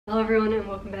Hello everyone and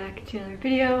welcome back to another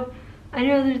video. I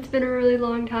know that it's been a really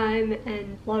long time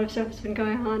and a lot of stuff has been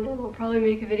going on, and I'll probably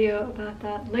make a video about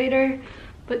that later.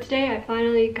 But today I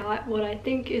finally got what I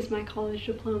think is my college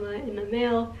diploma in the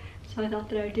mail, so I thought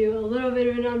that I'd do a little bit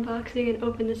of an unboxing and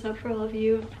open this up for all of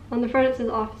you. On the front it says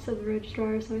Office of the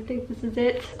Registrar, so I think this is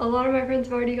it. A lot of my friends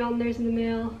have already gotten theirs in the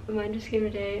mail, but mine just came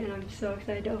today and I'm so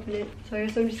excited to open it. So I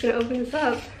guess I'm just gonna open this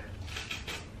up.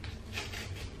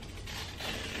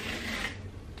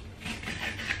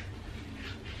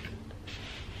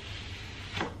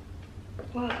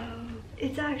 Wow,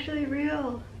 it's actually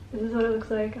real. This is what it looks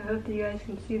like. I hope that you guys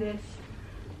can see this.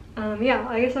 Yeah,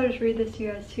 I guess I'll just read this to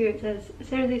you guys too. It says,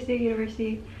 San Jose State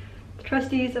University, the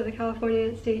trustees of the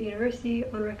California State University,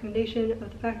 on recommendation of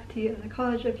the faculty of the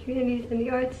College of Humanities and the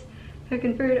Arts, have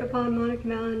conferred upon Monica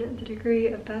Mallon the degree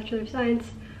of Bachelor of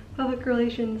Science, Public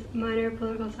Relations, minor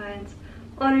Political Science,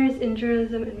 honors in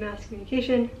Journalism and Mass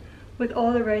Communication, with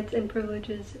all the rights and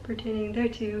privileges pertaining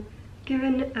thereto,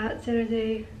 given at San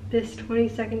Jose this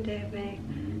 22nd day of May,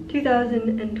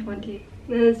 2020.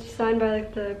 And it's signed by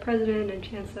like the president and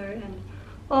chancellor and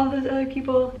all of those other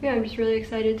people. Yeah, I'm just really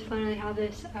excited to finally have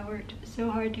this. I worked so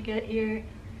hard to get here,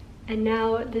 and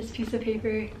now this piece of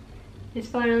paper is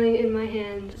finally in my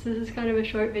hands. So this is kind of a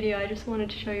short video. I just wanted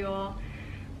to show you all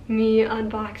me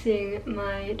unboxing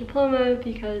my diploma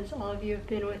because all of you have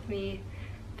been with me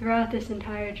throughout this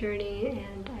entire journey,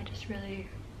 and I just really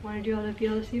wanted you all to be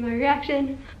able to see my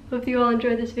reaction. Hope you all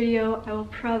enjoyed this video. I will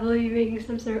probably be making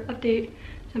some sort of update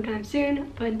sometime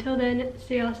soon, but until then,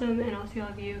 stay awesome and I'll see all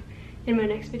of you in my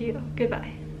next video.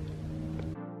 Goodbye.